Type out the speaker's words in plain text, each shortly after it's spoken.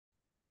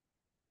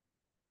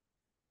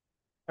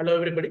Hello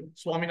everybody,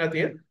 Swaminath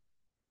here.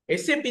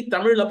 SAP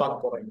தமிழ்ல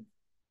பார்க்க போறோம்.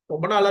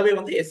 ரொம்ப நாளாவே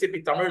SAP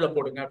தமிழ்ல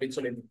போடுங்க அப்படின்னு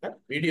சொல்லியிருந்தேன்.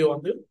 வீடியோ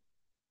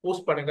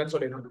போஸ்ட் பண்ணுங்கன்னு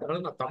சொல்லியிருந்தாங்க.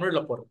 அதனால நான் தமிழ்ல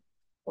போறேன்.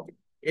 ஓகே.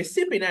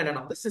 SAP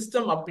என்னன்னா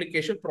system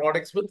application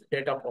products with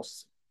data process.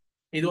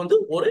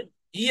 இது ஒரு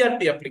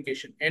ERP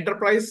application,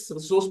 enterprise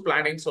resource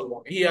planning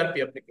சொல்லுவோம். ERP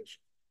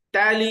application.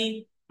 டேலி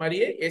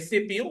மாதிரியே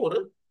SAPயும் ஒரு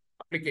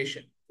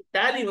application.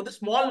 Tally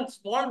small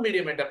small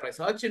medium enterprise,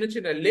 அதாவது சின்ன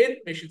சின்ன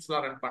லேத்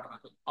மிஷின்ஸ்லாம் ரன்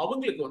பண்றாங்க.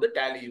 அவங்களுக்கு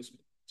டேலி யூஸ்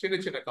பண்ணும், சின்ன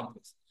சின்ன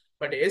companies.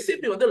 But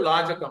SAP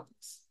larger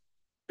companies,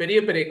 பெரிய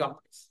பெரிய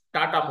companies,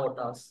 Tata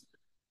Motors,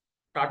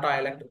 Tata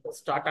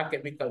electricals, Tata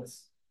chemicals,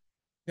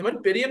 இந்த மாதிரி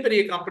பெரிய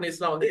பெரிய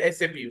கம்பெனிஸ்லாம்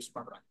SAP யூஸ்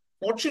பண்றாங்க.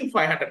 Fortune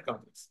 500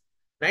 companies,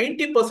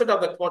 90%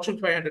 of the fortune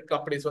 500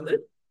 companies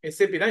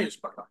SAP தான்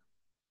யூஸ் பண்றாங்க.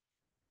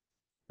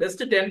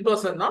 ஜஸ்ட்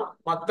 10% தான்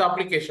மற்ற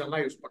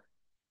அப்ளிகேஷன்லாம் யூஸ் பண்றாங்க.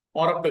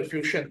 ஆரக்கிள்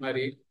ஃபியூஷன்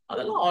மாதிரி,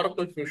 அதெல்லாம்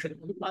ஆரக்கிள் ஃபியூஷன்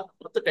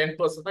மொத்த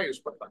 10% தான்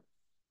யூஸ் பண்றாங்க.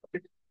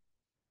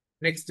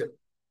 நெக்ஸ்ட்,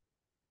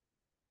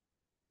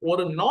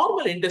 ஒரு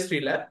நார்மல்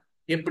இண்டஸ்ட்ரியில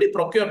எப்படி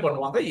ப்ரொக்யூர்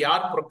பண்ணுவாங்க,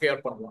 யார் ப்ரொக்யூர்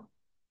பண்ணுவாங்க?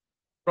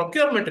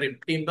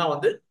 ப்ரொக்யூர்மெண்ட் டீம் தான்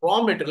ரா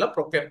மெட்டீரியல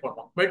ப்ரொக்யூர்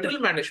பண்ணுவோம்.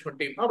 மெட்டீரியல் மேனேஜ்மெண்ட்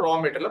டீம் தான் ரா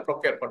மெட்டீரியல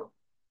ப்ரொக்யூர் பண்ணுவோம்.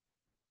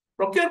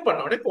 ப்ரொக்யூர்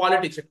பண்ண உடனே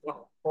குவாலிட்டி செக்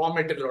பண்ணுவோம். ரா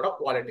மெட்டீரியலோட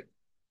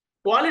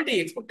குவாலிட்டி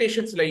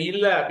எக்ஸ்பெக்டேஷன்ஸ்ல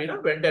இல்ல அப்படின்னா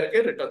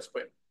வெண்டருக்கு ரிட்டர்ன்ஸ்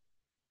போயிடும்.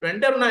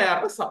 வெண்டர்னா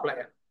யாருன்னா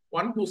supplier,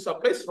 one who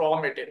supplies raw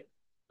material.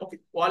 Okay,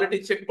 quality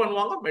check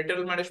பண்ணுவாங்க,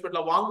 மெட்டீரியல்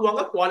மேனேஜ்மெண்ட்ல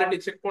வாங்குவாங்க, குவாலிட்டி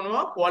செக்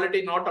பண்ணுவாங்க, quality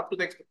not up to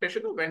the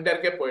expectation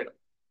வெண்டருக்கே போயிடும்.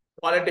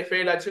 குவாலிட்டி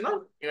ஃபெயில் ஆச்சுன்னா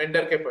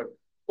வெண்டருக்கே போயிடும்.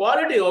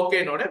 குவாலிட்டி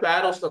ஓகேனோட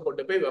வேர் ஹவுஸ்ல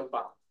கொண்டு போய்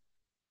வைப்பாங்க.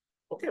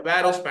 ஓகே,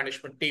 வேர் ஹவுஸ்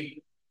மேனேஜ்மெண்ட் டீம்.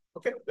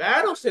 ஓகே,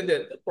 வேர் ஹவுஸ்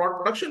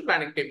ப்ரொடக்ஷன்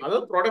பிளானிங் டீம்,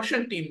 அதாவது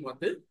ப்ரொடக்ஷன் டீம்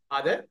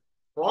அதை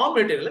raw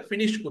material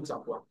finish goods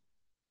ஆக்குவாங்க.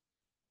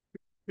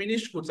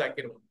 Finish goods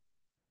ஆக்கிடுவாங்க.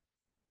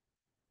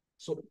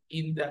 So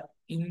இந்த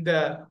இந்த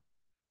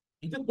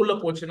இதுக்குள்ள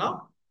போச்சுன்னா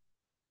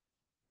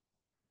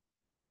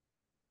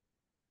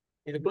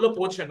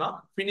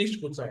ஃபினிஷ்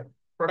குட்ஸ் ஆயிடும்.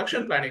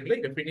 ப்ரொடக்ஷன் பிளானிங்ல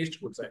இங்க ஃபினிஷ்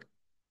குட்ஸ் ஆயிடும்.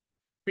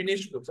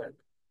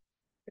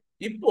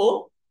 இப்போ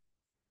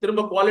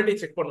திரும்ப குவாலிட்டி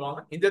செக் பண்ணுவாங்க.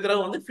 இந்த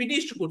தடவை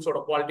ஃபினிஷ்ட் குட்ஸோட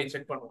குவாலிட்டி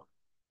செக் பண்ணுவாங்க.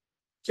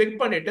 செக்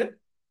பண்ணிட்டு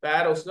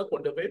வேர் ஹவுஸ்ல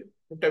கொண்டு போய்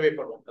முட்டவே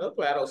பண்ணுவாங்க, அதாவது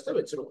வேர் ஹவுஸ்ல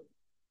வச்சிருவாங்க.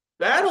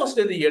 வேர் ஹவுஸ்ல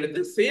இருந்து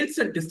எடுத்து sales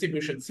and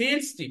distribution,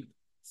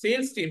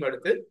 sales team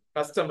எடுத்து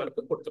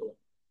கஸ்டமருக்கு கொடுத்துருவாங்க.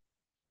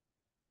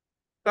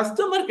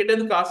 கஸ்டமர் கிட்ட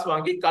இருந்து காசு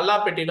வாங்கி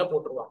கல்லாப்பெட்டியில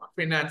போட்டுருவாங்க,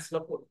 பினான்ஸ்ல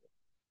போட்டுருவாங்க.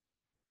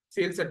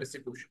 Sales and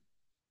distribution.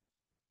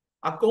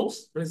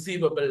 Accounts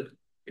receivable,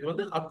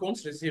 இது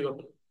அக்கௌண்ட்ஸ்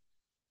ரிசீவபிள்.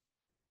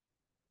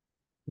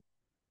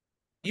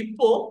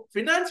 இப்போ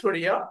பினான்ஸ்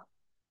வழியா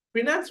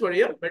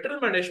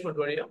மெட்டீரியல் மேனேஜ்மெண்ட்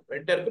வழியா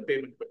வெண்டருக்கு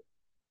பேமெண்ட் போயிடும்.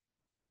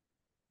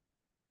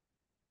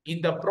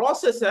 இந்த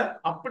ப்ராசஸ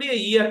அப்படியே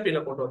ERP-ல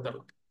கொண்டு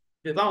வந்துடலாம்.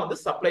 இதுதான்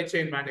supply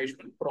chain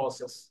management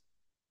process.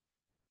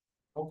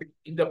 Okay,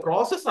 இந்த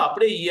ப்ராசஸ்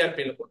அப்படியே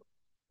ERP-ல கொண்டு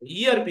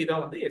ERP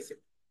தான்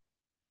SAP.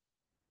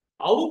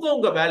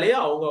 அவங்கவுங்க வேலையை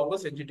அவங்கவுங்க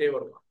செஞ்சுட்டே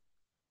வருவாங்க.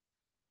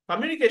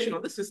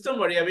 கம்யூனிகேஷன்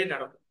சிஸ்டம் வழியாவே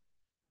நடக்கும்.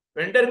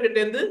 வெண்டர் கிட்ட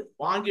இருந்து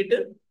வாங்கிட்டு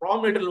ரா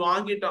மெட்டீரியல்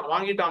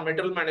வாங்கிட்டான்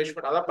மெட்டீரியல்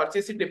மேனேஜ்மெண்ட், அதாவது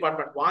பர்ச்சேசிங்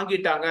டிபார்ட்மெண்ட்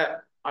வாங்கிட்டாங்க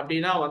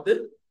அப்படின்னா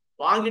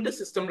வாங்கிட்டு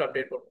சிஸ்டம்ல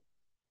அப்டேட் பண்ணுவோம்.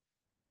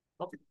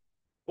 ஓகே,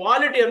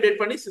 குவாலிட்டி அப்டேட்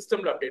பண்ணி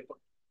சிஸ்டம்ல அப்டேட்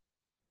பண்ணும்.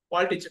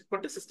 குவாலிட்டி செக்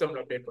பண்ணிட்டு சிஸ்டம்ல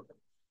அப்டேட் பண்ணும்.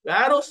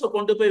 வேர் ஹவுஸ்ல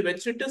கொண்டு போய்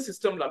வச்சுட்டு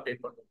சிஸ்டம்ல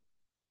அப்டேட் பண்ணும்.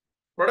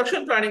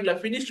 ப்ரொடக்ஷன் பிளானிங்ல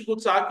ஃபினிஷ்ட்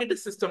குட்ஸ்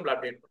ஆக்கிட்டு சிஸ்டம்ல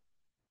அப்டேட் பண்ணும்.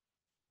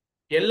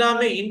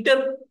 எல்லாமே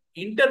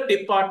இன்டர்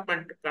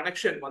டிபார்ட்மெண்ட்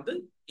கனெக்ஷன்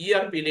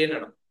ERP-லயே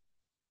நடக்கும்,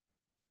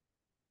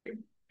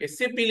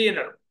 SAP-லயே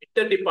நடக்கும்.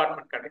 Inter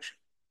department connection.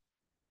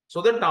 So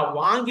that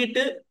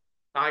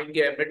நான் இங்க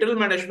மெட்டீரியல்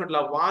மேனேஜ்மெண்ட்ல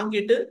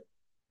வாங்கிட்டு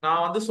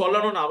நான்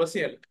சொல்லணும்னு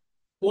அவசியம் இல்லை.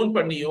 ஃபோன்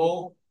பண்ணியோ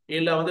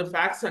இல்ல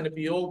ஃபேக்ஸ்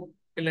அனுப்பியோ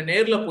இல்ல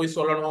நேர்ல போய்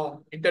சொல்லணும்.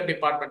 இன்டர்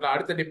டிபார்ட்மெண்ட்ல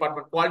அடுத்த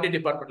டிபார்ட்மெண்ட் குவாலிட்டி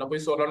டிபார்ட்மெண்ட்ல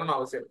போய் சொல்லணும்னு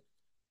அவசியம் இல்லை.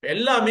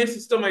 எல்லாமே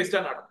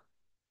சிஸ்டமைஸ்டா நடக்கும்.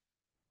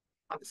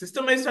 அந்த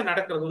சிஸ்டமைஸ்டா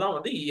நடக்கிறது தான்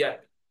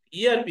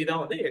ERP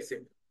தான்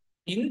SAP.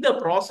 இந்த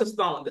ப்ராசஸ்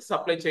தான்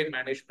சப்ளை செயின்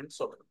மேனேஜ்மெண்ட்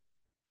சொல்றது.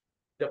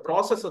 இந்த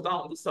ப்ராசஸ் தான்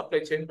சப்ளை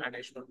செயின்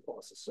மேனேஜ்மெண்ட்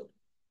ப்ராசஸ் சொல்றது.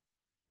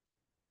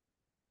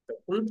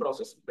 Full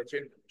process supply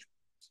chain management.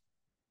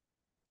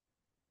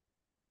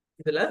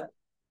 இதுல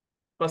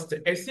first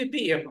SAP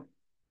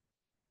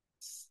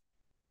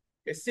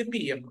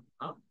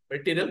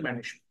material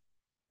management.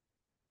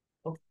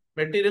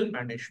 Material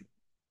management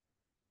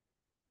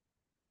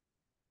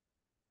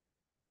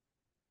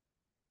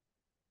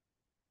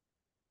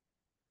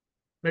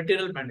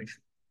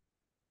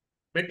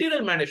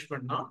material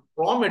மேனேஜ்மெண்ட்னா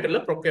ரா மெட்டீரியல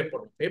ப்ரொக்யூர்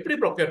பண்ணும். எப்படி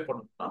ப்ரொக்யூர்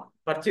பண்ணணும்னா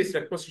பர்ச்சேஸ்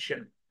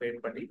ரெக்வசிஷன்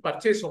கிரியேட் பண்ணி,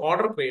 பர்ச்சேஸ்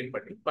ஆர்டர் கிரியேட்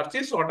பண்ணி,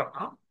 purchase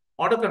ஆர்டர்னா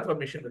order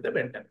confirmation with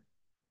vendor.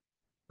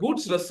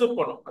 Goods receive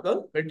பண்ணும்,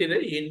 அதாவது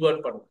material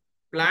invert பண்ணும்,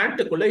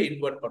 பிளான்ட்டுக்குள்ள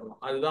இன்வெர்ட் பண்ணும்.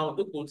 அதுதான்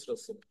கூட்ஸ்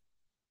ரிசீவ்.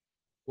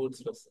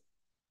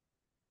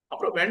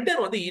 அப்புறம்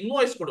வெண்டர்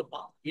இன்வாய்ஸ்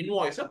கொடுப்பான்,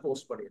 இன்வாய்ஸை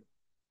போஸ்ட் பண்ணிடும்.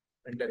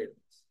 வெண்டர்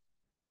இன்வாய்ஸ்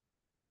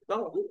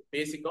தான்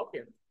basic of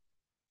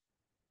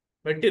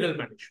material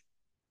management.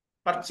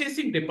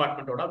 Purchasing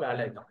டிபார்ட்மெண்டோட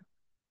வேலை தான்.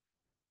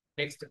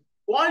 Next,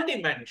 quality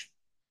management,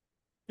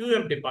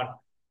 QM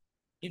department.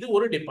 இது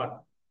ஒரு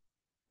டிபார்ட்மெண்ட்.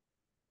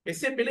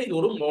 SAP-ல இது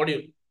ஒரு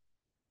மாடியூல்.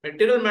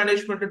 Material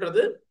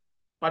மேனேஜ்மெண்ட்ன்றது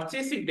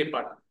purchasing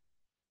department.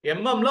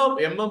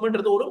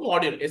 எம்எம்ன்றது ஒரு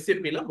மாடியூல்,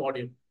 எஸ்ஏபில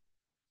மாடியூல்.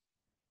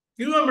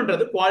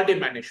 QMன்றது quality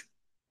management.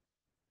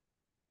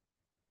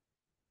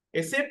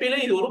 எஸ்ஏபில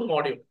இது ஒரு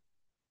மாடியூல்,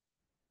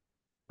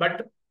 பட்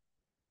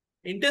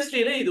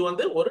இண்டஸ்ட்ரியில இது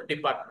வந்து ஒரு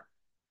டிபார்ட்மெண்ட்.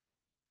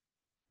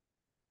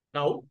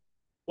 நவ்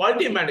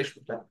குவாலிட்டி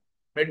மேனேஜ்மெண்ட்ல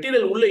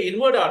மெட்டீரியல் உள்ள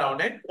இன்வெர்ட்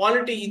ஆனவுடனே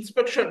குவாலிட்டி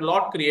இன்ஸ்பெக்ஷன்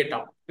லாட்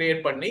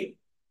கிரியேட் பண்ணி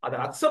அதை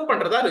அக்செப்ட்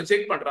பண்றதா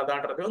ரிஜெக்ட்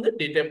பண்றதான்றது வந்து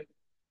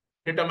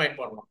டிட்டர்மைன்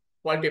பண்ணலாம்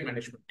quality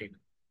management team.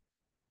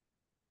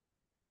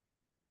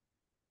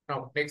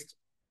 Now next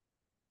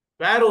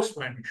warehouse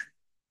management.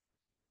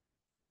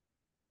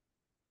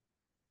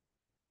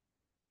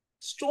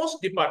 Stores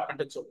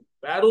department சொல்லுவோம்.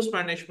 வேர்ஹவுஸ்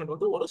மேனேஜ்மெண்ட்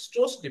வந்து ஒரு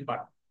stores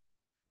department.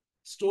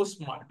 Stores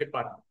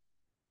department.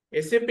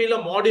 எஸ்ஏபில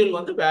module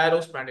வந்து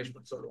வேர்ஹவுஸ்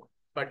மேனேஜ்மெண்ட் சொல்லுவோம்,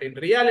 பட் இன்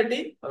ரியாலிட்டி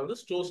அது வந்து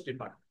ஸ்டோர்ஸ்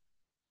டிபார்ட்மெண்ட்.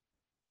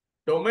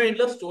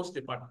 டொமைன்ல ஸ்டோர்ஸ்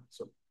டிபார்ட்மெண்ட்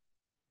சொல்லுவோம்.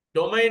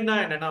 டொமைன்னா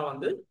என்னன்னா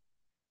வந்து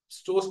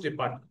ஸ்டோர்ஸ்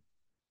டிபார்ட்மெண்ட்,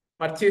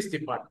 பர்ச்சேஸ்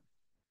டிபார்ட்மெண்ட்,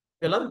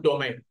 இதெல்லாம்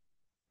டொமைன்.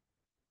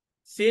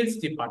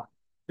 சேல்ஸ் டிபார்ட்மெண்ட்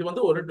இது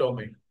வந்து ஒரு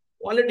டொமைன்.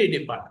 குவாலிட்டி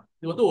டிபார்ட்மெண்ட்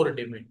இது வந்து ஒரு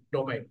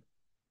domain.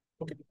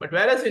 Okay, but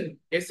whereas in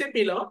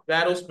எஸ்ஏபில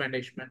warehouse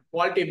management,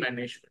 quality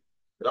management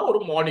இதெல்லாம் ஒரு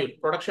மாடியூல்.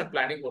 ப்ரொடக்ஷன்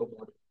பிளானிங் ஒரு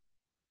மாடியூல்.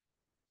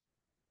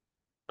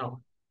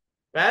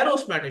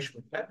 வேர்ஹவுஸ்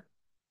மேனேஜ்மெண்ட்ல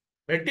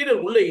மெட்டீரியல்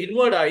உள்ள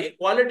இன்வெர்ட் ஆகி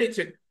குவாலிட்டி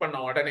செக் பண்ண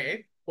உடனே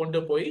கொண்டு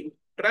போய்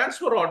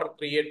டிரான்ஸ்ஃபர் ஆர்டர்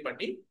கிரியேட்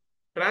பண்ணி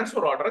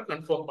டிரான்ஸ்ஃபர் ஆர்டரை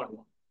கன்ஃபார்ம்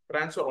பண்ணுவோம்.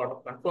 டிரான்ஸ்ஃபர்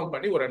ஆர்டர் கன்ஃபார்ம்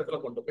பண்ணி ஒரு இடத்துல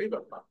கொண்டு போய்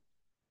வைப்பாங்க.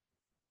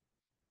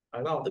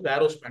 அதுதான் வந்து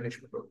வேர்ஹவுஸ்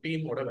மேனேஜ்மெண்ட்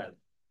டீமோட வேலை.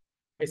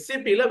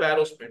 எஸ்ஏபில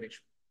warehouse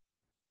management,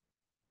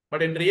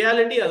 but in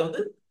reality அது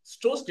வந்து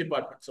stores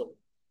department. So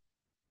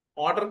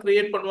order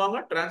create பண்ணுவாங்க,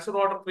 டிரான்ஸ்ஃபர்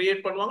ஆர்டர்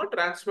கிரியேட் பண்ணுவாங்க,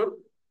 டிரான்ஸ்ஃபர்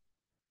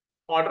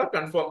ஆர்டரை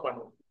கன்ஃபார்ம்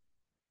பண்ணுவாங்க.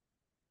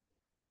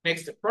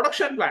 Next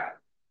production plan.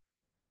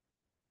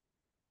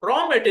 ரா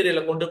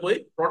மெட்டீரியலை கொண்டு போய்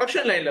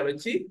ப்ரொடக்ஷன் லைன்ல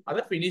வச்சு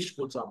அதை ஃபினிஷ்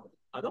கூட்ஸ் ஆகும்.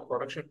 அதான்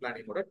ப்ரொடக்ஷன்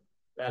பிளானிங்கோட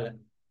வேலை.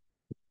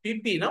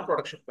 பிபினா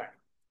ப்ரொடக்ஷன் பிளான்.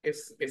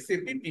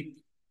 எஸ்ஏபி பிபி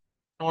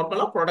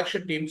நார்மலா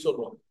ப்ரொடக்ஷன் டீம்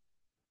சொல்லுவாங்க.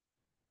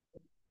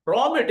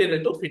 Raw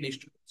material to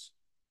finished goods.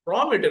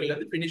 Raw material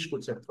இருந்து ஃபினிஷ்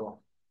கூட்ஸ்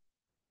எடுத்துருவாங்க.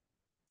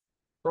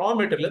 ரா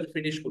மெட்டீரியல் இருந்து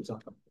ஃபினிஷ் கூட்ஸ்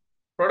ஆகும்.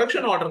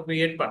 ப்ரொடக்ஷன் ஆர்டர்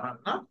கிரியேட்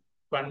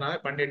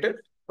பண்ணிட்டு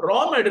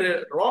ரா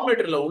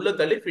மெட்டீரியல் உள்ள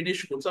தள்ளி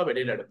ஃபினிஷ் கூட்ஸா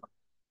வெளியில எடுப்பாங்க.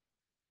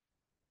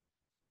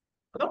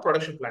 அதான்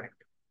ப்ரொடக்ஷன் பிளானிங்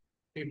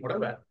டீமோட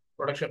வேலை.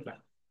 ப்ரொடக்ஷன்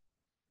பிளான்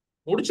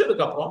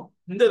முடிச்சதுக்கு அப்புறம்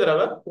இந்த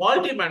தடவை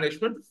குவாலிட்டி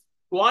மேனேஜ்மெண்ட்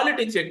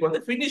குவாலிட்டி செக் வந்து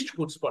ஃபினிஷ்ட்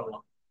கூட்ஸ்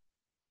பண்ணலாம்.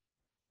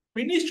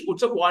 Finished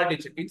கூட்ஸை quality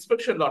check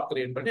inspection lot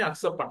create பண்ணி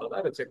அக்செப்ட்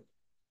பண்றதா செக்.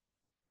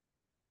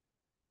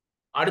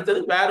 அடுத்தது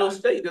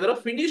வேர்ஹவுஸ்ல இந்த தடவை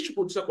ஃபினிஷ்ட்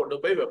கூட்ஸை கொண்டு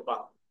போய்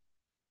வைப்பாங்க.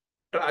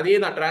 அதே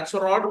தான்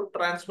transfer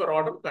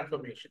order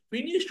confirmation.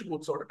 Finished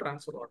கூட்ஸோட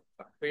transfer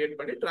order create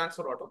பண்ணி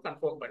டிரான்ஸ்ஃபர் ஆர்டர்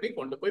கன்ஃபார்ம் பண்ணி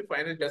கொண்டு போய்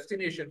ஃபைனல்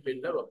டெஸ்டினேஷன்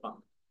ஃபீல்ட்ல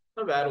வைப்பாங்க.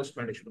 வேர்ஹவுஸ்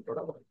மேனேஜ்மெண்டோட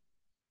வேலை.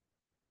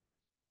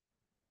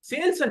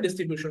 சேல்ஸ் அண்ட்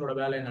டிஸ்ட்ரிபியூஷனோட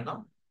வேலை என்னன்னா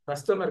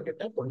கஸ்டமர்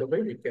கிட்ட கொண்டு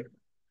போய் விற்கிறது.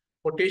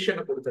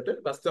 கொட்டேஷனை கொடுத்துட்டு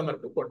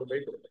கஸ்டமருக்கு கொண்டு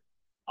போய் கொடுக்குறது.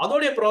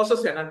 அதோடைய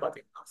ப்ராசஸ் என்னன்னு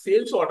பாத்தீங்கன்னா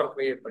சேல்ஸ் ஆர்டர்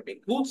கிரியேட் பண்ணி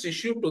goods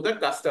issue to the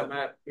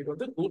customer. இது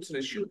வந்து goods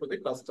issue to the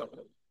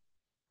customer.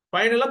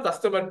 ஃபைனலா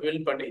கஸ்டமர்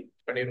பில்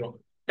பண்ணிடுவாங்க.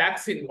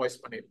 டாக்ஸ் இன்வாய்ஸ்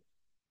பண்ணிடுவாங்க.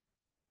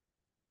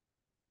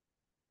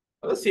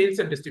 அதாவது சேல்ஸ்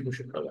அண்ட்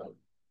டிஸ்ட்ரிபியூஷனோட வேலை.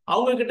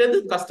 அவங்க கிட்ட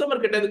இருந்து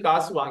கஸ்டமர் கிட்ட இருந்து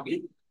காசு வாங்கி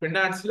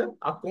பினான்ஸ்ல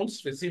அக்கௌண்ட்ஸ்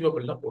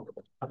ரிசீவபிள்ல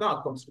போட்டுருவோம். அதான்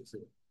அக்கௌண்ட்ஸ்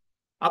ரிசீவபிள்.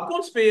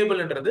 அக்கௌண்ட்ஸ்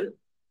பேயபிள்ன்றது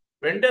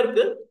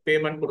வெண்டருக்கு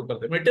பேமெண்ட்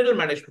கொடுக்கறது, மெட்டீரியல்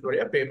மேனேஜ்மெண்ட்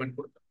வழியா பேமெண்ட்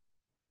கொடுக்கறது,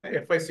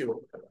 எஃப்ஐசி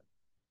கொடுக்கறது.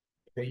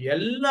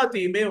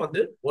 எல்லாத்தையுமே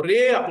வந்து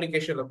ஒரே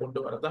அப்ளிகேஷன்ல கொண்டு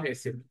வரதான்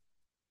எஸ்ஏபி.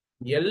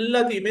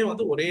 எல்லாத்தையுமே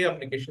வந்து ஒரே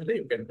அப்ளிகேஷன்ல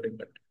யூ கேன் பிரிங்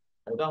தட்.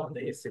 அதுதான்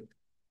வந்து எஸ்ஏபி.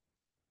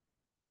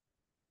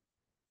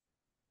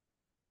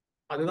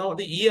 அதுதான்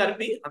வந்து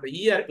இஆர்பி. அந்த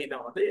இஆர்பி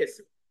தான் வந்து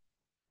எஸ்ஏபி.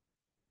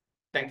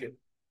 தேங்க்யூ.